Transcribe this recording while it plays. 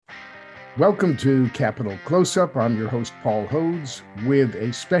Welcome to Capital Close-Up. I'm your host, Paul Hodes, with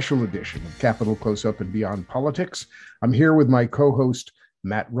a special edition of Capital Close-Up and Beyond Politics. I'm here with my co-host,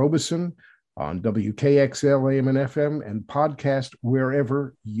 Matt Robeson, on WKXL AM and FM and podcast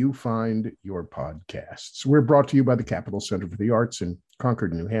wherever you find your podcasts. We're brought to you by the Capital Center for the Arts in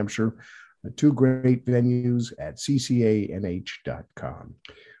Concord, New Hampshire, two great venues at ccanh.com.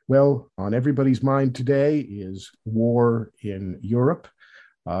 Well, on everybody's mind today is war in Europe.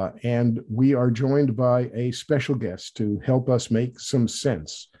 And we are joined by a special guest to help us make some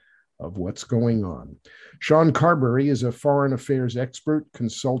sense of what's going on. Sean Carberry is a foreign affairs expert,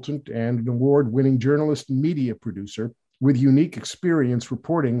 consultant, and an award-winning journalist and media producer with unique experience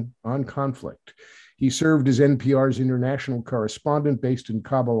reporting on conflict. He served as NPR's international correspondent based in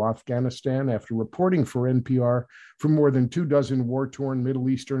Kabul, Afghanistan, after reporting for NPR for more than 24 war-torn Middle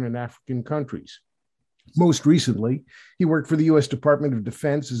Eastern and African countries. Most recently, he worked for the U.S. Department of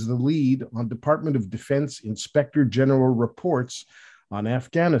Defense as the lead on Department of Defense Inspector General reports on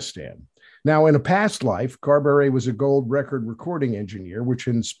Afghanistan. Now, in a past life, Carberry was a gold record recording engineer, which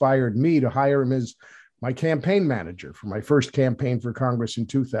inspired me to hire him as my campaign manager for my first campaign for Congress in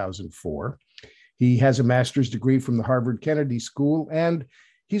 2004. He has a master's degree from the Harvard Kennedy School, and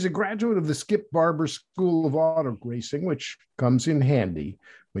he's a graduate of the Skip Barber School of Auto Racing, which comes in handy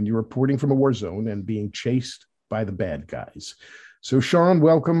when you're reporting from a war zone and being chased by the bad guys. So, Sean,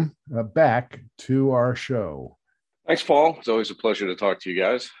 welcome back to our show. Thanks, Paul. It's always a pleasure to talk to you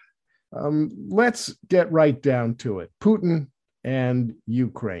guys. Let's get right down to it. Putin and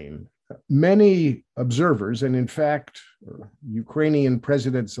Ukraine. Many observers, and in fact, Ukrainian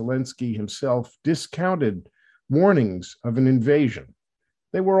President Zelensky himself, discounted warnings of an invasion.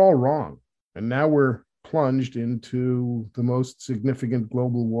 They were all wrong. And now we're plunged into the most significant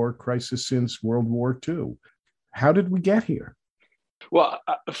global war crisis since World War II. How did we get here? Well,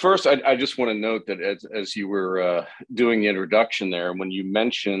 first, I just want to note that as you were doing the introduction there, when you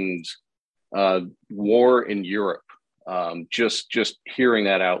mentioned war in Europe, just hearing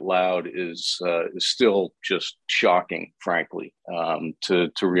that out loud is still just shocking, frankly, to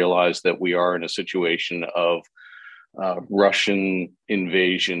realize that we are in a situation of Russian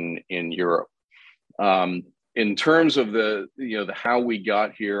invasion in Europe. In terms of the how we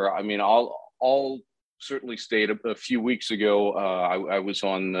got here, I mean, I'll certainly state a few weeks ago, I was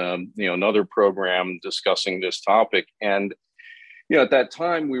on another program discussing this topic, and at that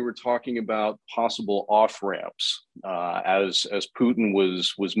time we were talking about possible off ramps as Putin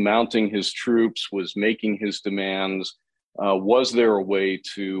was mounting his troops, was making his demands. Was there a way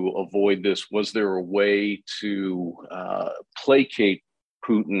to avoid this? Was there a way to placate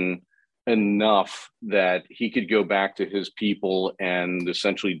Putin enough that he could go back to his people and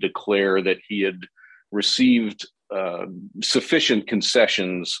essentially declare that he had received sufficient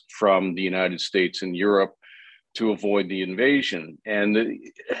concessions from the United States and Europe to avoid the invasion? And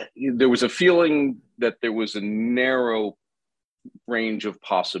there was a feeling that there was a narrow range of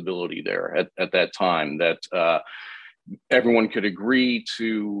possibility there at that time, that everyone could agree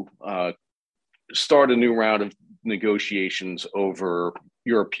to start a new round of negotiations over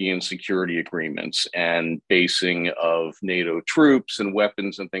European security agreements and basing of NATO troops and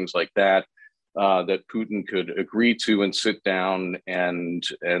weapons and things like that, that Putin could agree to and sit down and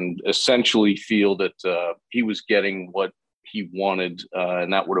essentially feel that he was getting what he wanted,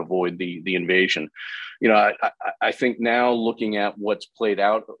 and that would avoid the invasion. I think now, looking at what's played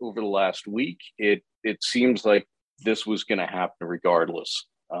out over the last week, it seems like this was going to happen regardless.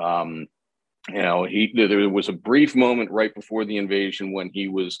 There was a brief moment right before the invasion when he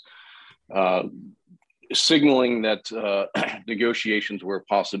was signaling that negotiations were a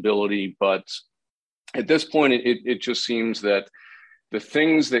possibility. But at this point, it just seems that the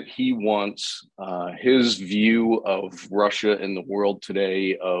things that he wants, his view of Russia and the world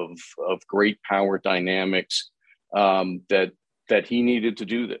today, of great power dynamics, that he needed to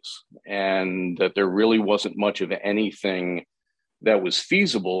do this, and that there really wasn't much of anything that was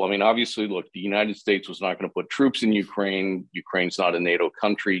feasible. I mean, obviously, look, the United States was not going to put troops in Ukraine. Ukraine's not a NATO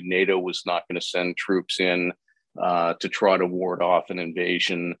country. NATO was not going to send troops in to try to ward off an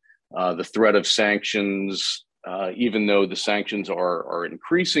invasion. The threat of sanctions, even though the sanctions are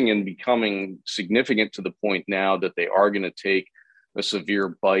increasing and becoming significant to the point now that they are going to take a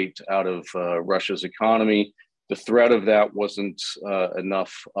severe bite out of Russia's economy, the threat of that wasn't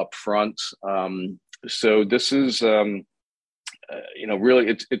enough up front. So this is, really,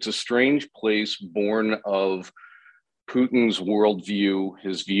 it's a strange place born of Putin's worldview,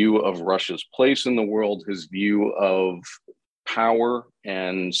 his view of Russia's place in the world, his view of power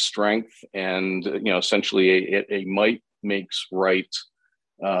and strength, and essentially a might makes right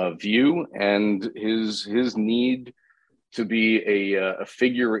view, and his need to be a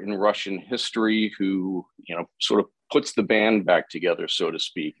figure in Russian history who, sort of puts the band back together, so to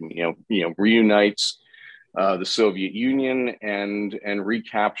speak. Reunites the Soviet Union and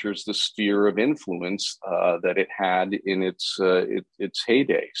recaptures the sphere of influence that it had in its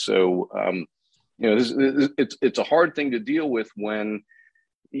heyday. So it's a hard thing to deal with when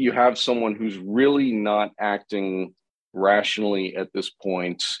you have someone who's really not acting rationally at this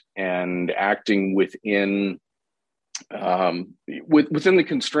point and acting within within the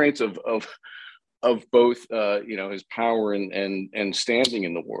constraints of both his power and standing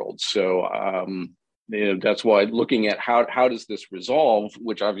in the world. So that's why looking at how does this resolve,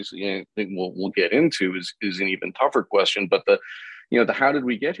 which obviously I think we'll get into, is an even tougher question. But the how did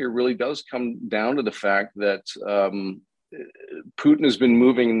we get here really does come down to the fact that Putin has been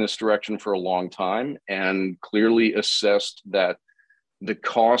moving in this direction for a long time and clearly assessed that the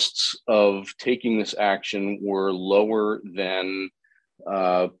costs of taking this action were lower than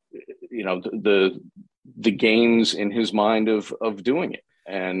the gains in his mind of doing it.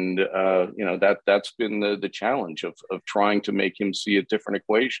 And that's been the challenge of trying to make him see a different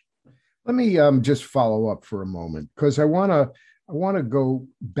equation. Let me just follow up for a moment, because I want to go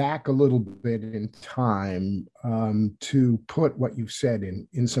back a little bit in time to put what you've said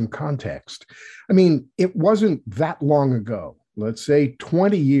in some context. I mean, it wasn't that long ago, let's say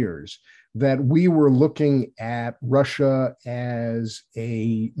 20 years, that we were looking at Russia as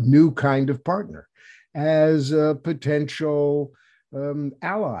a new kind of partner, as a potential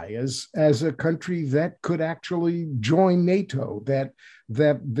ally, as a country that could actually join NATO, that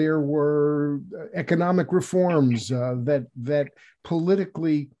there were economic reforms, that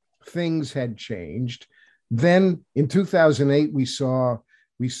politically things had changed. Then in 2008, we saw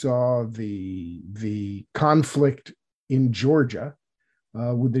the conflict in Georgia,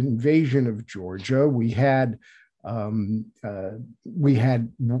 with the invasion of Georgia. We had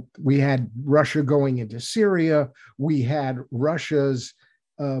Russia going into Syria. We had Russia's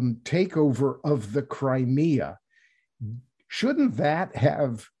takeover of the Crimea. Shouldn't that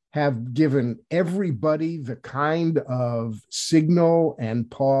have given everybody the kind of signal and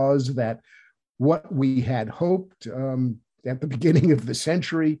pause that what we had hoped at the beginning of the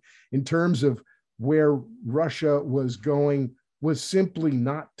century in terms of where Russia was going was simply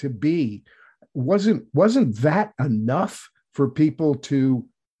not to be? Wasn't that enough for people to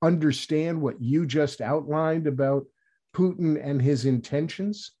understand what you just outlined about Putin and his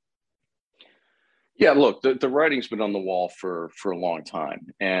intentions? Yeah, look, the writing's been on the wall for a long time,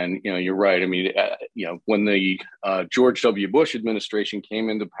 and you're right. I mean, when the George W. Bush administration came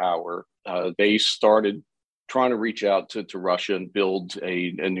into power, they started trying to reach out to Russia and build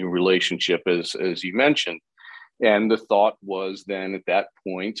a new relationship, as you mentioned. And the thought was then at that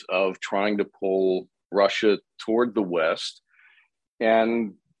point of trying to pull Russia toward the West,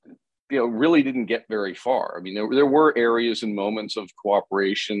 and really didn't get very far. I mean, there were areas and moments of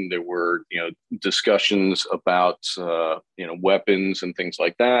cooperation. There were discussions about weapons and things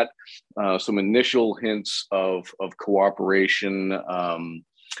like that. Some initial hints of cooperation,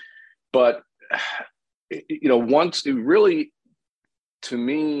 but once it really. To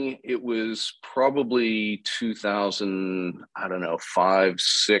me, it was probably 2000, I don't know, 5,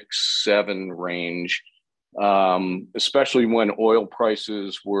 6, 7 range, especially when oil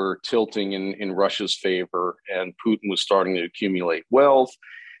prices were tilting in Russia's favor and Putin was starting to accumulate wealth.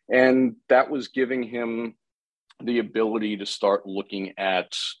 And that was giving him the ability to start looking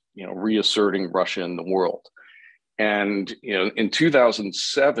at, reasserting Russia in the world. And, in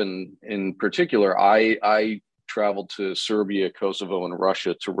 2007, in particular, I traveled to Serbia, Kosovo, and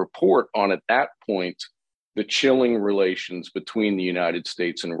Russia to report on, at that point, the chilling relations between the United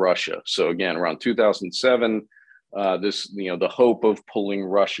States and Russia. So again, around 2007, the hope of pulling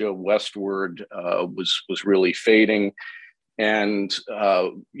Russia westward was really fading, and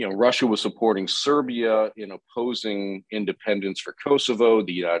Russia was supporting Serbia in opposing independence for Kosovo.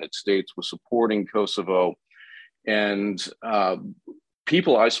 The United States was supporting Kosovo, and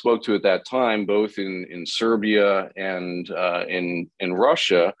people I spoke to at that time, both in Serbia and in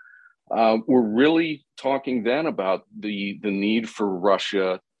Russia, were really talking then about the need for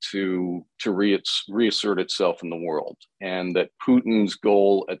Russia to reassert itself in the world, and that Putin's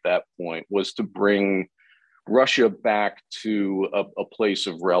goal at that point was to bring Russia back to a place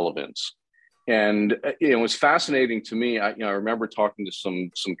of relevance. And it was fascinating to me. I remember talking to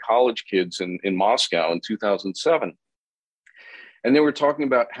some college kids in Moscow in 2007. And they were talking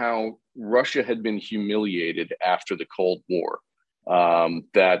about how Russia had been humiliated after the Cold War.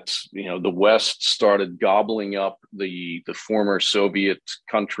 that the West started gobbling up the former Soviet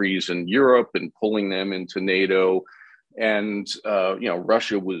countries in Europe and pulling them into NATO. And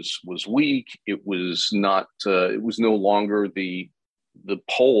Russia was weak. It was not. It was no longer the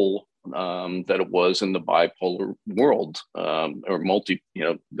pole that it was in the bipolar world, or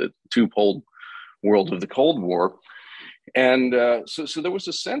the two-pole world of the Cold War. And so there was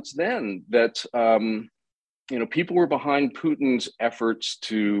a sense then that people were behind Putin's efforts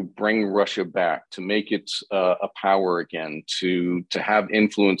to bring Russia back, to make it a power again, to have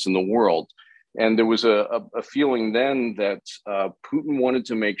influence in the world. And there was a feeling then that Putin wanted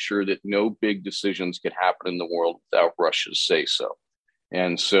to make sure that no big decisions could happen in the world without Russia's say-so.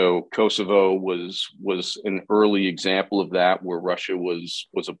 And so Kosovo was an early example of that, where Russia was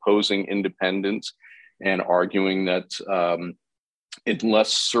opposing independence and arguing that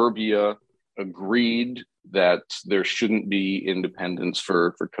unless Serbia agreed that there shouldn't be independence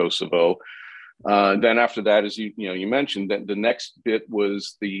for Kosovo, then after that, as you mentioned, that the next bit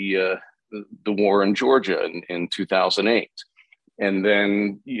was the war in Georgia in 2008. And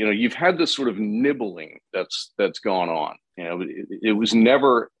then, you've had this sort of nibbling that's gone on. It was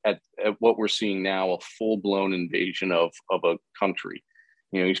never at what we're seeing now, a full-blown invasion of a country.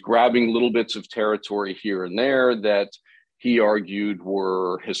 He's grabbing little bits of territory here and there that he argued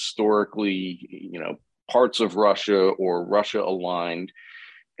were historically, parts of Russia or Russia aligned.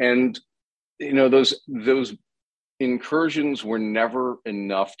 And, those incursions were never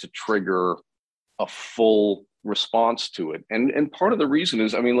enough to trigger a full response to it. And part of the reason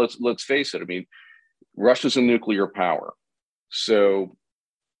is, let's face it. Russia's a nuclear power. So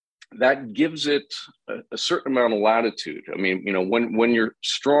that gives it a certain amount of latitude. When you're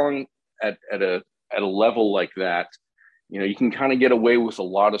strong at a level like that, you can kind of get away with a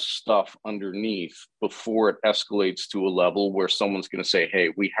lot of stuff underneath before it escalates to a level where someone's going to say,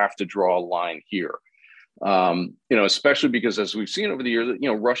 hey, we have to draw a line here. Especially because, as we've seen over the years,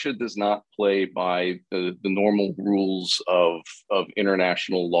 Russia does not play by the normal rules of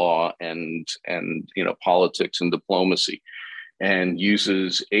international law and politics and diplomacy, and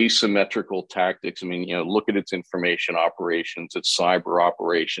uses asymmetrical tactics. Look at its information operations, its cyber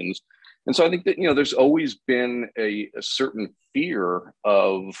operations. And so I think that, there's always been a certain fear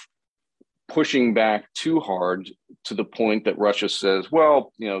of pushing back too hard to the point that Russia says,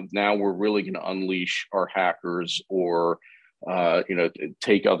 well, now we're really going to unleash our hackers or,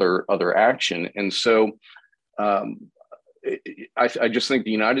 take other action. And so I just think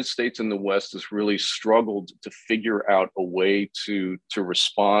the United States and the West has really struggled to figure out a way to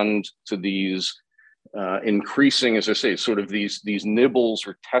respond to these increasing, as I say, sort of these nibbles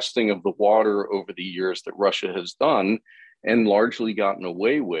or testing of the water over the years that Russia has done and largely gotten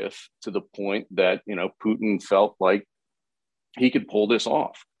away with, to the point that, Putin felt like he could pull this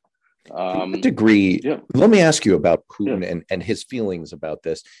off. To what degree, let me ask you about Putin and his feelings about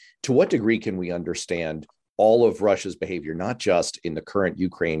this. To what degree can we understand all of Russia's behavior, not just in the current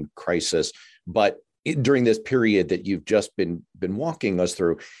Ukraine crisis, but during this period that you've just been walking us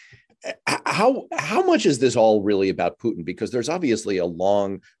through? How much is this all really about Putin? Because there's obviously a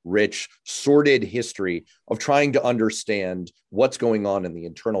long, rich, sordid history of trying to understand what's going on in the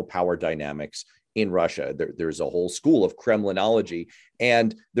internal power dynamics in Russia. There's a whole school of Kremlinology,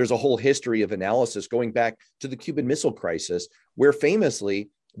 and there's a whole history of analysis going back to the Cuban Missile Crisis, where famously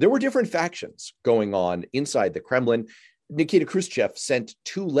there were different factions going on inside the Kremlin. Nikita Khrushchev sent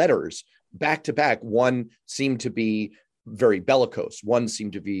 2 letters back to back. One seemed to be very bellicose. One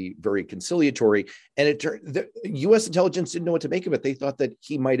seemed to be very conciliatory. And the U.S. intelligence didn't know what to make of it. They thought that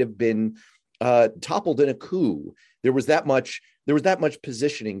he might have been toppled in a coup. There was that much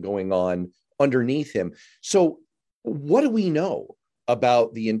positioning going on underneath him. So what do we know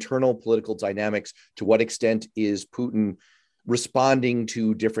about the internal political dynamics? To what extent is Putin responding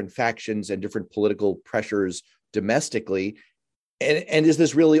to different factions and different political pressures domestically? And is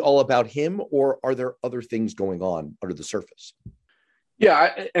this really all about him, or are there other things going on under the surface?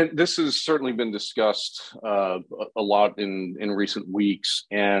 Yeah, and this has certainly been discussed a lot in recent weeks,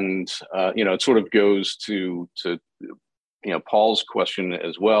 and it sort of goes to Paul's question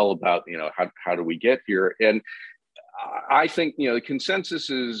as well about how do we get here? And I think the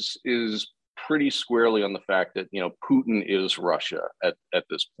consensus is pretty squarely on the fact that Putin is Russia at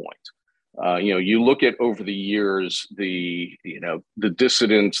this point. You look at over the years the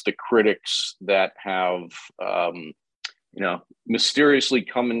dissidents, the critics that have mysteriously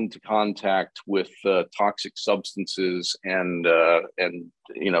come into contact with toxic substances and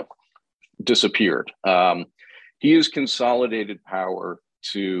disappeared. He has consolidated power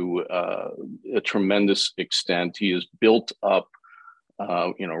to a tremendous extent. He has built up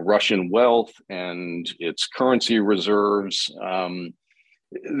Russian wealth and its currency reserves.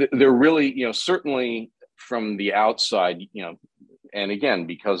 They're really, certainly from the outside, and again,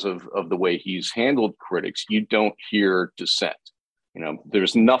 because of the way he's handled critics, you don't hear dissent.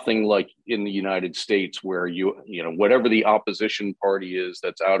 There's nothing like in the United States where whatever the opposition party is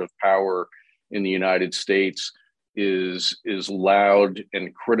that's out of power in the United States is loud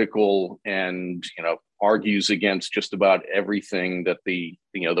and critical and, argues against just about everything that the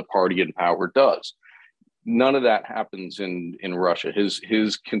party in power does. None of that happens in Russia.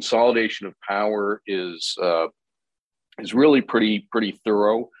 His consolidation of power is really pretty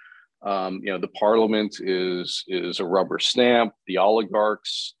thorough. The parliament is a rubber stamp. The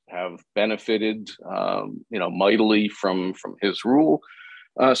oligarchs have benefited, mightily from his rule.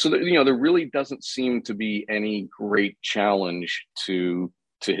 So that, there really doesn't seem to be any great challenge to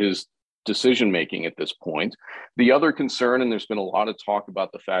his decision making at this point. The other concern, and there's been a lot of talk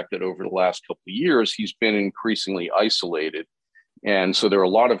about the fact that over the last couple of years, he's been increasingly isolated. And so there are a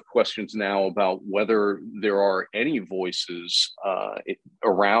lot of questions now about whether there are any voices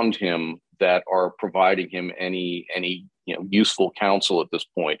around him that are providing him any useful counsel at this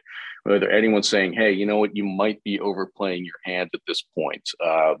point. Whether anyone's saying, "Hey, you know what? You might be overplaying your hand at this point.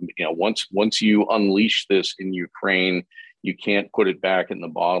 Once you unleash this in Ukraine, you can't put it back in the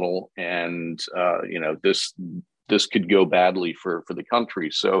bottle, and this could go badly for the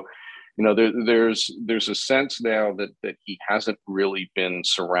country." So, there's a sense now that he hasn't really been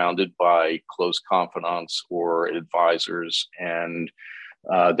surrounded by close confidants or advisors, and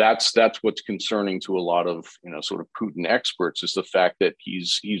that's what's concerning to a lot of sort of Putin experts, is the fact that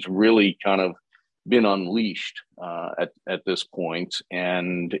he's really kind of been unleashed at this point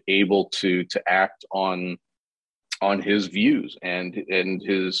and able to act on his views and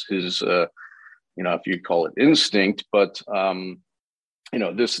his if you call it instinct, but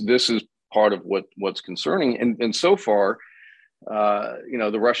this is part of what's concerning, and so far,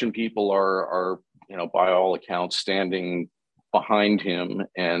 the Russian people are by all accounts standing behind him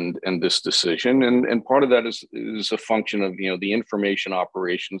and this decision, and part of that is a function of the information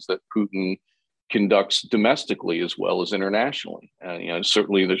operations that Putin conducts domestically as well as internationally.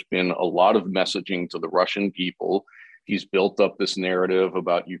 Certainly there's been a lot of messaging to the Russian people. He's built up this narrative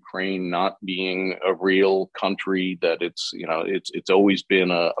about Ukraine not being a real country, that it's always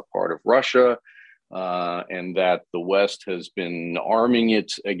been a part of Russia, and that the West has been arming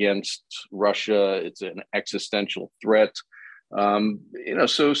it against Russia. It's an existential threat.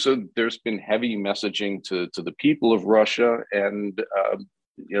 So there's been heavy messaging to the people of Russia, and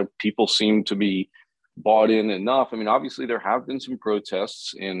people seem to be bought in enough. I mean, obviously there have been some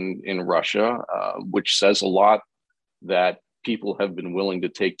protests in Russia, which says a lot that people have been willing to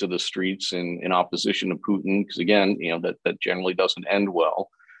take to the streets in opposition to Putin, because again, that generally doesn't end well.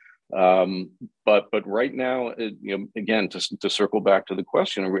 But right now, again, to circle back to the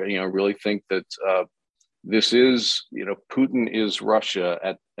question, I really think that this is, Putin is Russia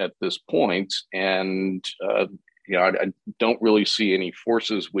at this point, and I don't really see any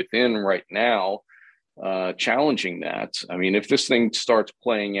forces within right now challenging that. I mean, if this thing starts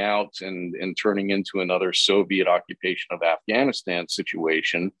playing out and turning into another Soviet occupation of Afghanistan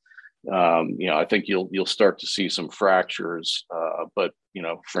situation, I think you'll start to see some fractures. But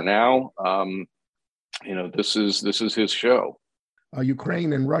for now, this is his show.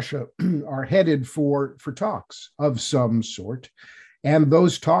 Ukraine and Russia are headed for talks of some sort, and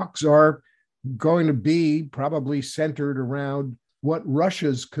those talks are going to be probably centered around what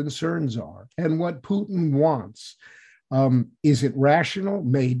Russia's concerns are and what Putin wants. Is it rational?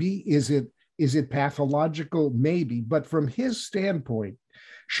 Maybe. Is it pathological? Maybe. But from his standpoint,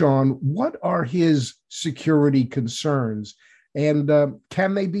 Sean, what are his security concerns, and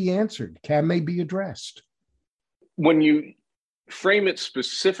can they be answered? Can they be addressed? When you frame it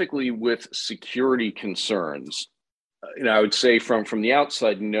specifically with security concerns, I would say from the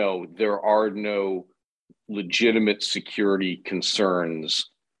outside, no, there are no legitimate security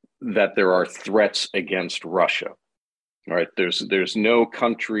concerns that there are threats against Russia. All right, there's no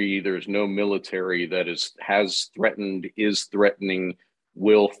country, there's no military that has threatened, is threatening,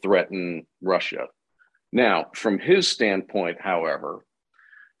 will threaten Russia. Now, from his standpoint, however,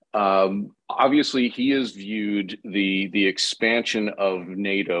 obviously he has viewed the expansion of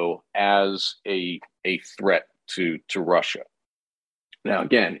NATO as a threat to Russia. Now,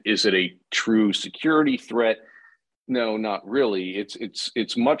 again, is it a true security threat? No, not really.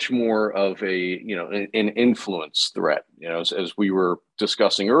 It's much more of an influence threat. As we were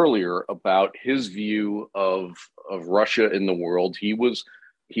discussing earlier about his view of Russia in the world, he was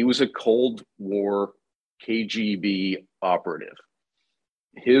a Cold War KGB operative.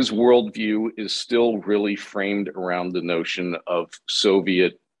 his worldview is still really framed around the notion of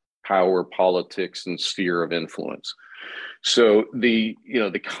Soviet power politics and sphere of influence. So the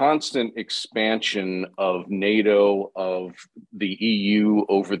constant expansion of NATO, of the EU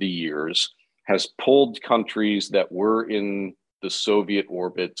over the years has pulled countries that were in the Soviet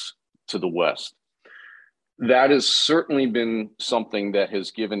orbits to the West. That has certainly been something that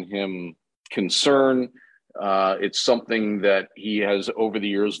has given him concern. It's something that he has over the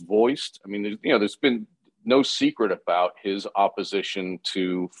years voiced. I mean, there's been no secret about his opposition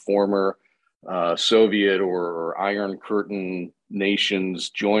to former Soviet or Iron Curtain nations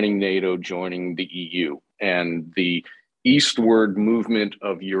joining NATO, joining the EU, and the eastward movement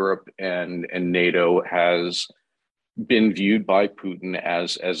of Europe and NATO has been viewed by Putin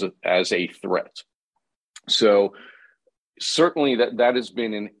as a threat. So certainly that has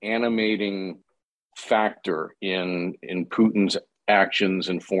been an animating factor in Putin's actions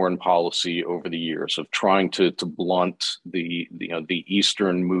and foreign policy over the years of trying to blunt the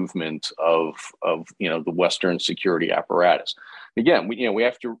eastern movement of the Western security apparatus. Again, we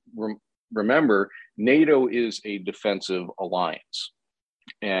have to remember NATO is a defensive alliance,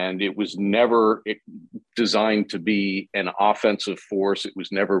 and it was never designed to be an offensive force. It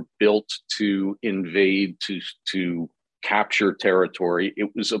was never built to invade, to capture territory. It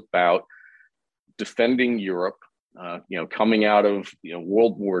was about defending Europe, coming out of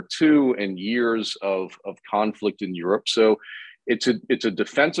World War II and years of conflict in Europe. So it's a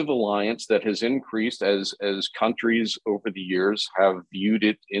defensive alliance that has increased as countries over the years have viewed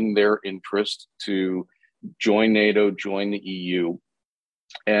it in their interest to join NATO, join the EU.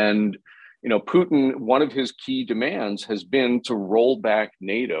 And Putin, one of his key demands has been to roll back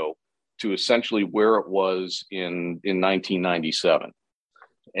NATO to essentially where it was in 1997.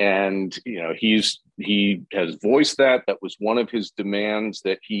 And he has voiced that. That was one of his demands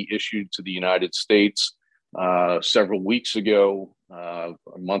that he issued to the United States several weeks ago, a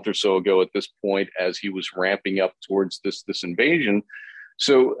month or so ago at this point, as he was ramping up towards this invasion.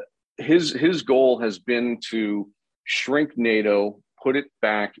 So his goal has been to shrink NATO, put it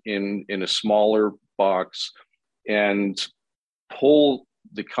back in a smaller box, and pull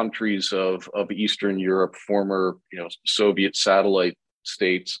the countries of Eastern Europe, former Soviet satellite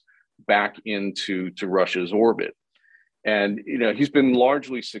states, back into Russia's orbit. And he's been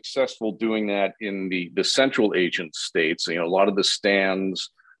largely successful doing that in the Central Asian states. A lot of the stands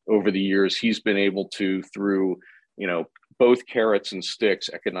over the years, he's been able to, through both carrots and sticks,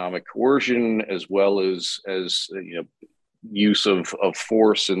 economic coercion, as well as use of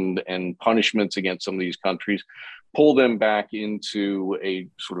force and punishments against some of these countries, pull them back into a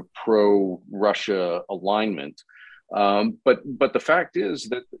sort of pro-Russia alignment. But the fact is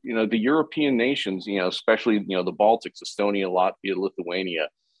that the European nations, especially the Baltics, Estonia, Latvia, Lithuania,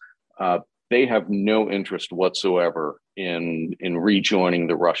 they have no interest whatsoever in rejoining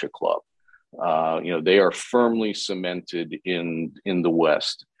the Russia club. They are firmly cemented in the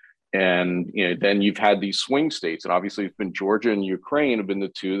West. And then you've had these swing states, and obviously it's been Georgia and Ukraine have been the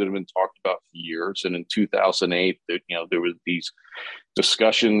two that have been talked about for years. And in 2008, there were these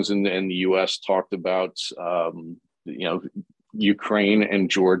discussions, and the U.S. talked about Ukraine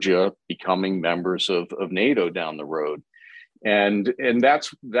and Georgia becoming members of NATO down the road, and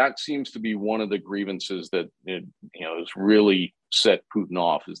that seems to be one of the grievances that has really set Putin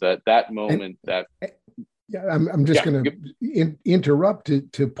off. Is that moment that. Yeah, I'm just going to interrupt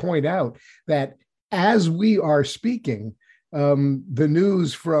to point out that as we are speaking, the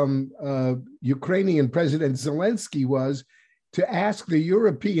news from Ukrainian President Zelensky was to ask the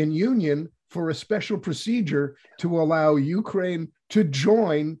European Union for a special procedure to allow Ukraine to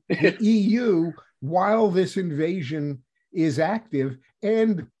join the EU while this invasion is active,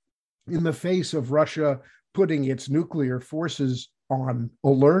 and in the face of Russia putting its nuclear forces on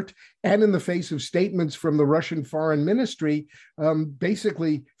alert, and in the face of statements from the Russian Foreign Ministry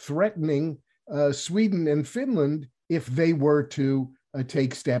basically threatening Sweden and Finland if they were to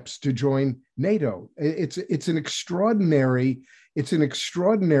take steps to join NATO. It's an extraordinary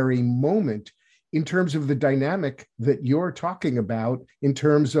moment in terms of the dynamic that you're talking about, in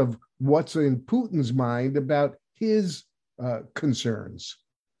terms of what's in Putin's mind about his concerns.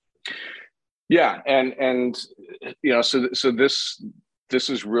 Yeah, and so this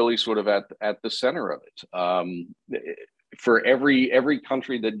is really sort of at the center of it. For every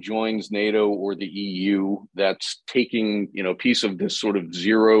country that joins NATO or the EU, that's taking a piece of this sort of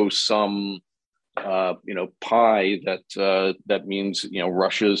zero sum pie that means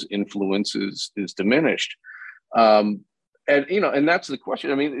Russia's influence is diminished. And, and that's the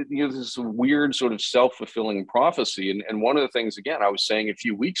question. I mean, this is a weird sort of self-fulfilling prophecy. And one of the things, again, I was saying a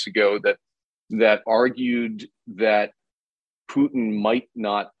few weeks ago that argued that Putin might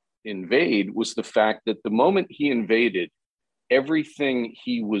not invade was the fact that the moment he invaded, everything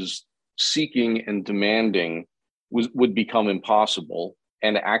he was seeking and demanding would become impossible.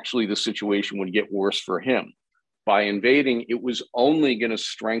 And actually the situation would get worse for him. By invading, it was only going to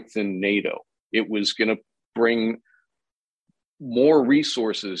strengthen NATO. It was going to bring more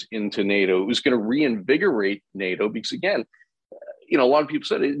resources into NATO. It was going to reinvigorate NATO because, again, a lot of people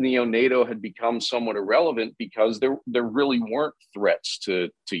said NATO had become somewhat irrelevant because there really weren't threats to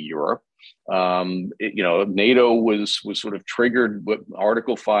Europe. NATO was sort of triggered, what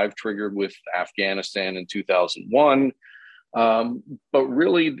Article 5 triggered with Afghanistan in 2001. But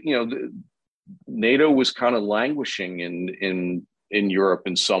really, NATO was kind of languishing in Europe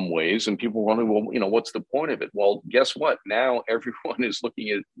in some ways, and people were wondering, well, what's the point of it? Well, guess what? Now everyone is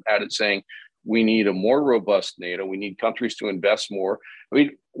looking at it saying, we need a more robust NATO. We need countries to invest more. I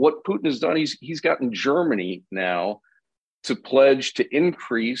mean, what Putin has done, he's gotten Germany now to pledge to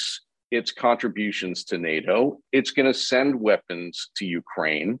increase its contributions to NATO. It's going to send weapons to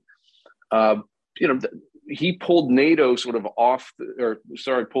Ukraine. He pulled NATO sort of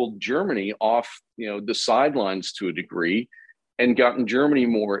pulled Germany off, the sidelines to a degree, and gotten Germany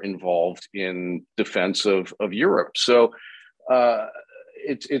more involved in defense of Europe. So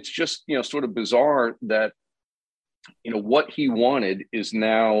it's just, sort of bizarre that, what he wanted is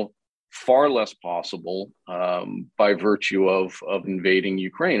now far less possible by virtue of invading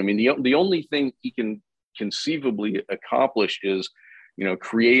Ukraine. I mean, the only thing he can conceivably accomplish is,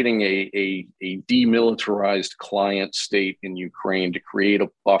 creating a demilitarized client state in Ukraine to create a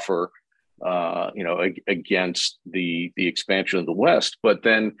buffer, against the expansion of the West. But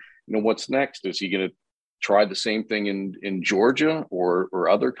then, what's next? Is he going to try the same thing in Georgia or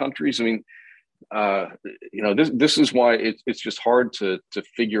other countries? I mean, this is why it's just hard to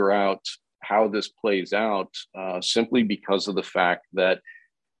figure out how this plays out, simply because of the fact that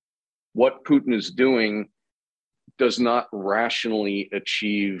what Putin is doing does not rationally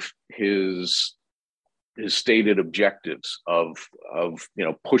achieve his stated objectives of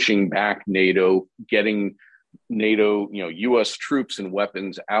pushing back NATO, getting NATO, U.S. troops and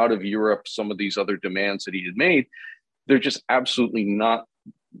weapons out of Europe, some of these other demands that he had made. They're just absolutely not.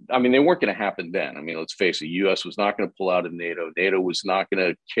 I mean, they weren't going to happen then. I mean, let's face it, U.S. was not going to pull out of NATO. NATO was not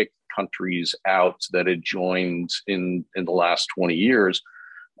going to kick countries out that had joined in the last 20 years.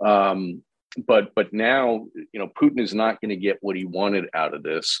 But now, Putin is not going to get what he wanted out of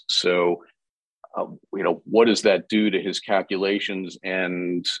this. So, what does that do to his calculations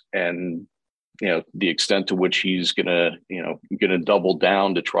and the extent to which he's going to double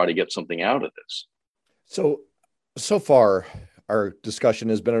down to try to get something out of this? So far, our discussion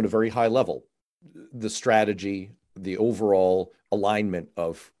has been at a very high level. The strategy, the overall alignment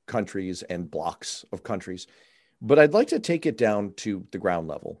of countries and blocks of countries. But I'd like to take it down to the ground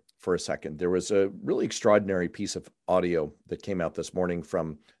level for a second. There was a really extraordinary piece of audio that came out this morning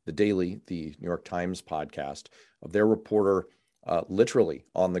from The Daily, the New York Times podcast, of their reporter literally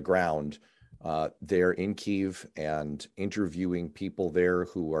on the ground there in Kyiv and interviewing people there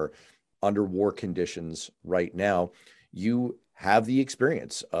who are under war conditions right now. You have the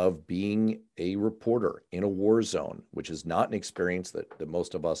experience of being a reporter in a war zone, which is not an experience that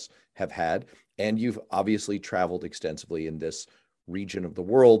most of us have had. And you've obviously traveled extensively in this region of the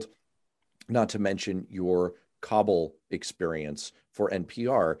world, not to mention your Kabul experience for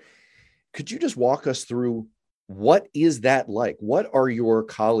NPR. Could you just walk us through what is that like? What are your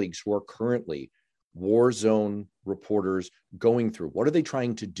colleagues who are currently war zone reporters going through? What are they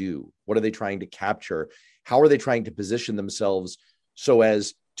trying to do? What are they trying to capture? How are they trying to position themselves so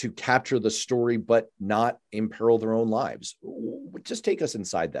as to capture the story, but not imperil their own lives? Just take us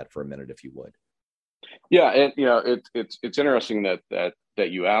inside that for a minute, if you would. Yeah, and it's interesting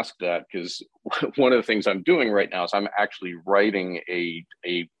that you asked that, because one of the things I'm doing right now is I'm actually writing a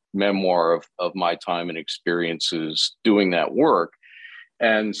memoir of my time and experiences doing that work.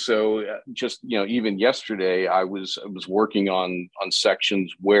 And so just, even yesterday, I was working on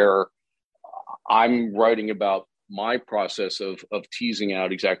sections where I'm writing about my process of teasing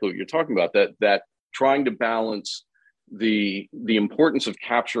out exactly what you're talking about, that trying to balance the importance of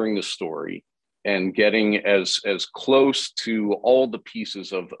capturing the story and getting as close to all the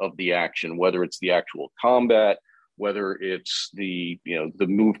pieces of the action, whether it's the actual combat, whether it's the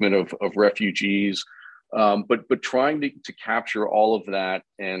movement of refugees, but trying to capture all of that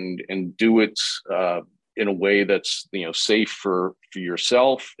and do it in a way that's safe for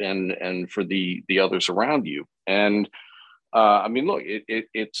yourself and for the others around you. And I mean, look, it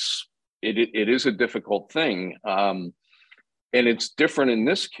is a difficult thing. And it's different in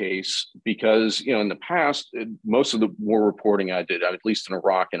this case because, in the past, most of the war reporting I did, at least in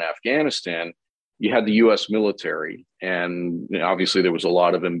Iraq and Afghanistan, you had the U.S. military. And obviously there was a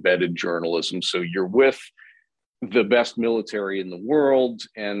lot of embedded journalism. So you're with the best military in the world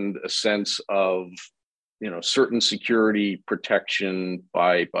and a sense of, certain security protection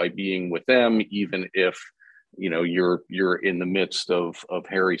by being with them, even if, you're in the midst of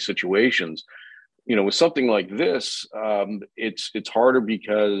hairy situations. With something like this, it's harder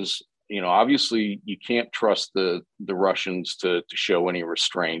because, obviously you can't trust the Russians to show any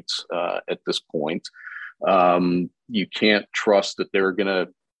restraints at this point. You can't trust that they're going to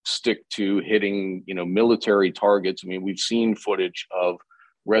stick to hitting, military targets. I mean, we've seen footage of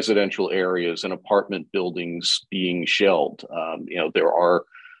residential areas and apartment buildings being shelled. There are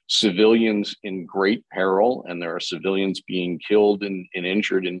civilians in great peril, and there are civilians being killed and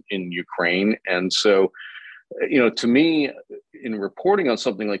injured in Ukraine. And so, to me, in reporting on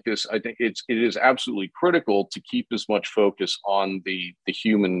something like this, I think it is absolutely critical to keep as much focus on the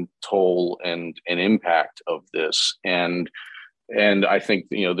human toll and impact of this. And I think,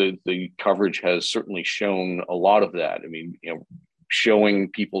 the coverage has certainly shown a lot of that. I mean, showing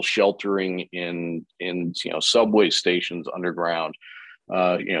people sheltering in subway stations underground,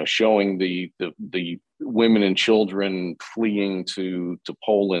 showing the women and children fleeing to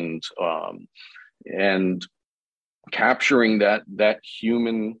Poland, and capturing that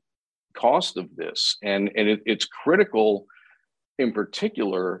human cost of this. And it's critical in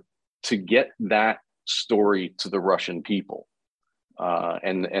particular to get that story to the Russian people,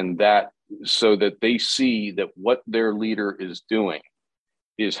 and that so that they see that what their leader is doing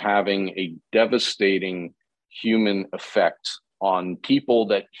is having a devastating human effect on people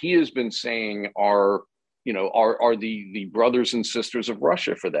that he has been saying are the brothers and sisters of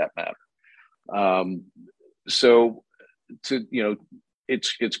Russia, for that matter. So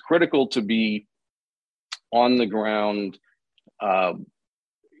it's critical to be on the ground,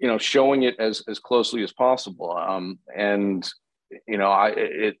 showing it as closely as possible.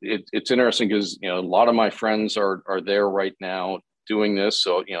 It's interesting because, a lot of my friends are there right now doing this.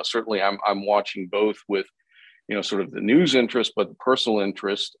 So, certainly I'm watching both with, sort of the news interest, but the personal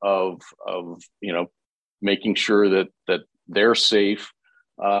interest of making sure that they're safe.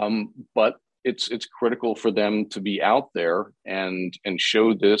 But it's critical for them to be out there and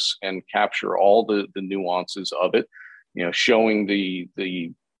show this and capture all the nuances of it, showing the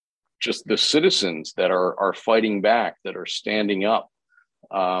citizens that are fighting back, that are standing up.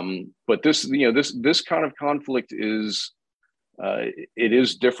 But this kind of conflict is, it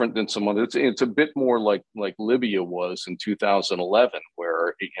is different than some other. It's a bit more like Libya was in 2011,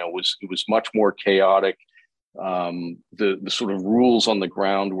 where it was much more chaotic. The sort of rules on the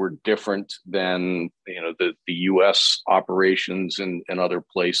ground were different than the U.S. operations in other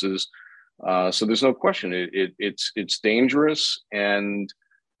places. So there's no question it's dangerous, and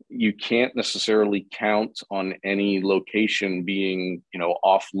you can't necessarily count on any location being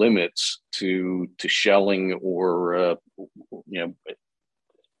off limits to shelling or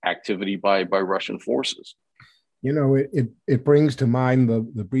activity by Russian forces. It brings to mind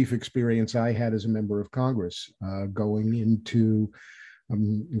the brief experience I had as a member of Congress, going into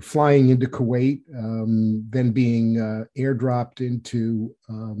flying into Kuwait, then being airdropped into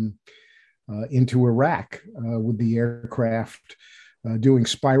Iraq with the aircraft, doing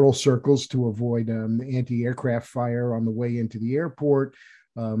spiral circles to avoid anti-aircraft fire on the way into the airport,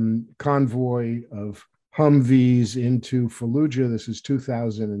 convoy of Humvees into Fallujah. This is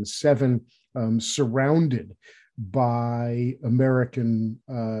 2007, surrounded by American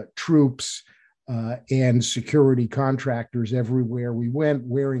troops and security contractors everywhere we went,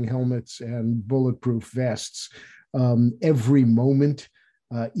 wearing helmets and bulletproof vests every moment,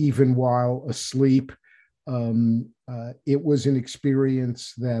 even while asleep. It was an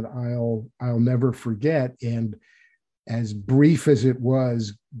experience that I'll never forget, and as brief as it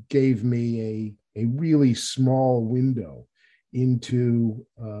was, gave me a really small window into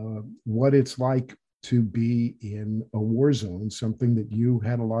what it's like to be in a war zone, something that you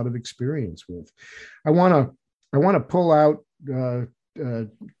had a lot of experience with. I want to pull out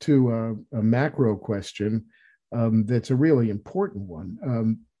to a macro question that's a really important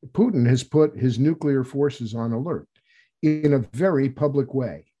one. Putin has put his nuclear forces on alert in a very public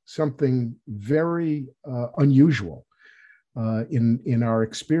way, something very unusual in our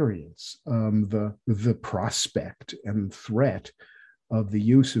experience. The prospect and threat of the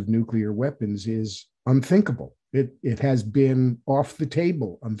use of nuclear weapons is unthinkable. It has been off the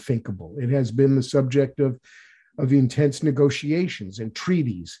table, unthinkable. It has been the subject of of intense negotiations and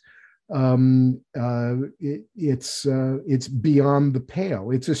treaties. It's beyond the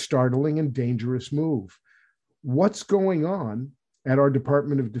pale. It's a startling and dangerous move. What's going on at our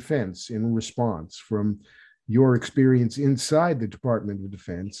Department of Defense in response, from your experience inside the Department of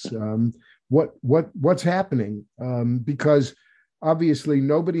Defense? What's happening? Because obviously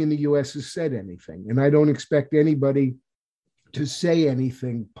nobody in the U.S. has said anything, and I don't expect anybody to say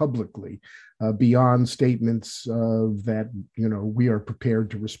anything publicly beyond statements that we are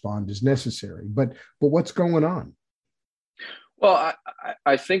prepared to respond as necessary. But what's going on? Well,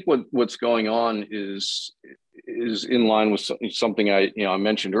 I think what's going on is in line with something I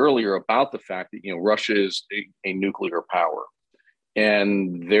mentioned earlier about the fact that Russia is a nuclear power,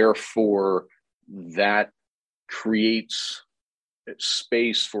 and therefore that creates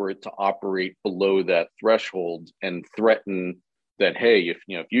space for it to operate below that threshold and threaten that, hey, if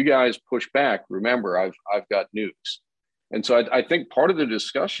you guys push back, remember I've got nukes. And so I think part of the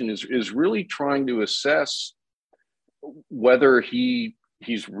discussion is really trying to assess whether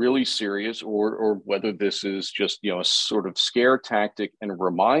he's really serious or whether this is just a sort of scare tactic and a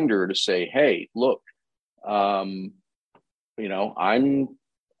reminder to say, hey, look,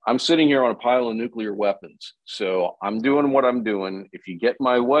 I'm sitting here on a pile of nuclear weapons, so I'm doing what I'm doing. If you get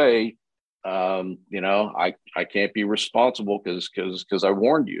my way, I can't be responsible because I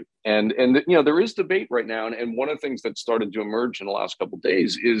warned you. And there is debate right now, and one of the things that started to emerge in the last couple of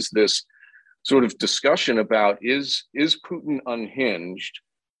days is this sort of discussion about is Putin unhinged?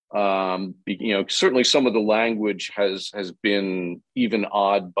 Certainly some of the language has been even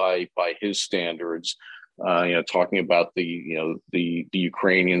odd by his standards. Talking about the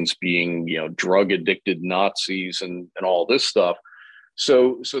Ukrainians being drug addicted Nazis and all this stuff.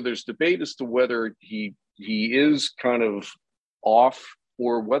 So there's debate as to whether he is kind of off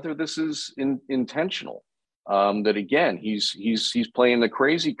or whether this is intentional. That again, he's playing the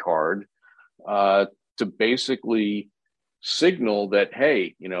crazy card to basically signal that,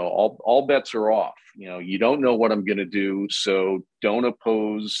 hey, all bets are off. You don't know what I'm going to do, so don't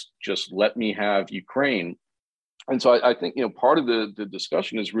oppose. Just let me have Ukraine. And so I think part of the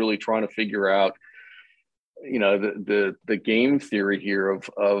discussion is really trying to figure out the game theory here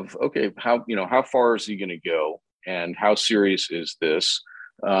of okay, how far is he going to go, and how serious is this?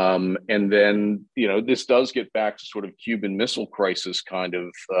 And then this does get back to sort of Cuban Missile Crisis kind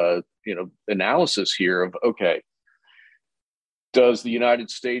of analysis here of, okay, does the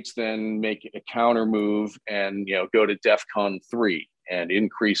United States then make a counter move and go to DEFCON 3 and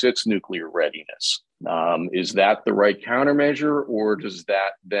increase its nuclear readiness? Is that the right countermeasure, or does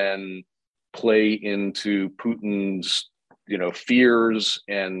that then play into Putin's fears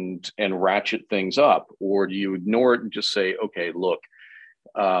and ratchet things up? Or do you ignore it and just say, okay, look,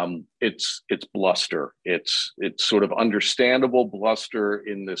 it's bluster. It's sort of understandable bluster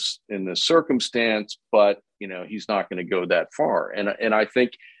in this circumstance, but he's not going to go that far. And I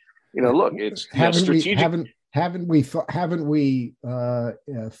think look, it's strategic. Haven't we thought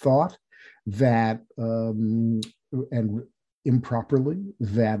that and improperly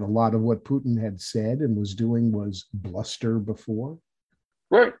that a lot of what Putin had said and was doing was bluster before?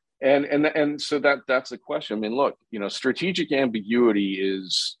 Right. And so that's the question. I mean, look, strategic ambiguity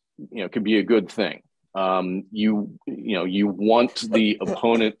is, can be a good thing. You want the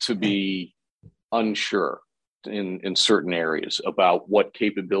opponent to be unsure in certain areas about what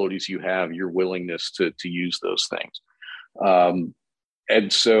capabilities you have, your willingness to use those things.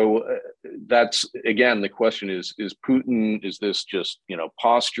 And so that's, again, the question is Putin, is this just,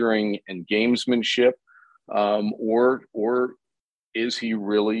 posturing and gamesmanship, or is he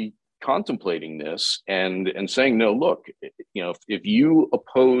really contemplating this and saying, no, look, if you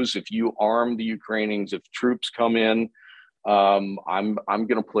oppose, if you arm the Ukrainians, if troops come in, I'm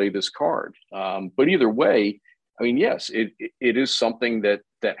going to play this card. But either way, I mean, yes, it is something that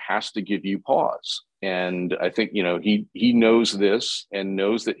has to give you pause. And I think, he knows this and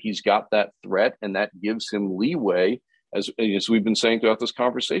knows that he's got that threat, and that gives him leeway. As we've been saying throughout this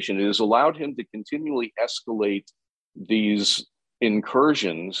conversation, it has allowed him to continually escalate these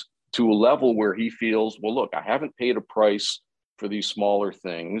incursions to a level where he feels, well, look, I haven't paid a price for these smaller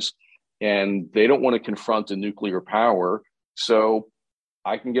things, and they don't want to confront a nuclear power, so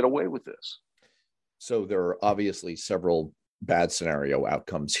I can get away with this. So there are obviously several bad scenario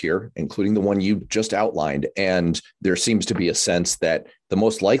outcomes here, including the one you just outlined. And there seems to be a sense that the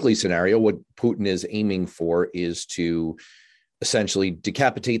most likely scenario, what Putin is aiming for, is to essentially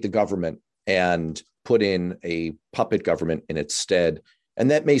decapitate the government and put in a puppet government in its stead. And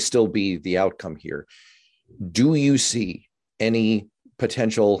that may still be the outcome here. Do you see any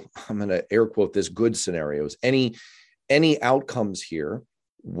potential, I'm going to air quote this, good scenarios, any outcomes here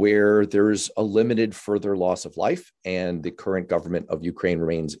where there's a limited further loss of life and the current government of Ukraine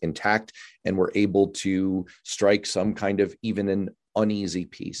remains intact and we're able to strike some kind of even an uneasy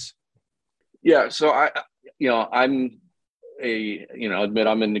peace? Yeah. So I'm admit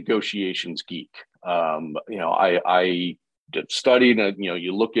I'm a negotiations geek. I studied,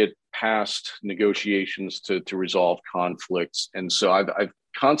 you look at past negotiations to resolve conflicts. And so I've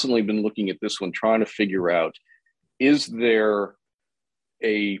constantly been looking at this one, trying to figure out, is there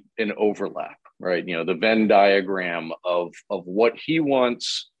an overlap, right? The Venn diagram of what he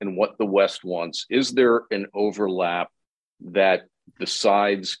wants and what the West wants. Is there an overlap that the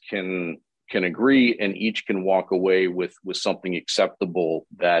sides can agree and each can walk away with something acceptable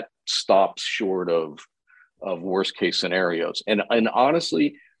that stops short of worst case scenarios? And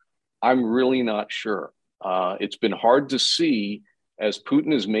honestly, I'm really not sure. It's been hard to see as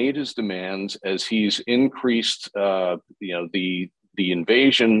Putin has made his demands, as he's increased, the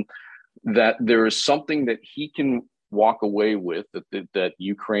invasion, that there is something that he can walk away with, that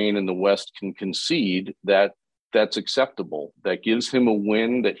Ukraine and the West can concede, that's acceptable, that gives him a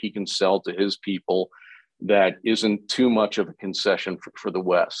win that he can sell to his people, that isn't too much of a concession for the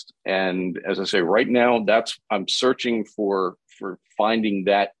West. And as I say, right now, I'm searching for finding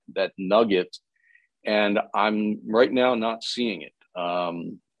that nugget, and I'm right now not seeing it.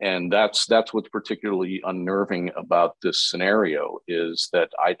 And that's what's particularly unnerving about this scenario, is that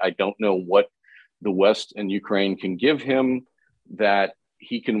I don't know what the West and Ukraine can give him that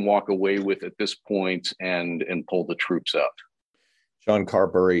he can walk away with at this point and pull the troops out. John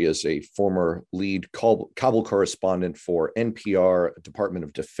Carberry is a former lead Kabul correspondent for NPR, Department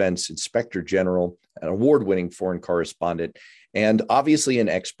of Defense Inspector General, an award-winning foreign correspondent, and obviously an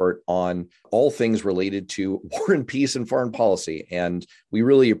expert on all things related to war and peace and foreign policy. And we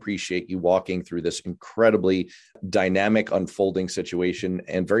really appreciate you walking through this incredibly dynamic, unfolding situation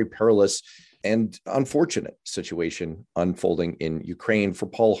and very perilous and unfortunate situation unfolding in Ukraine. For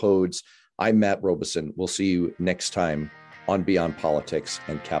Paul Hodes, I'm Matt Robeson. We'll see you next time on Beyond Politics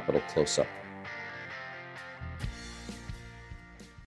and Capitol Close Up.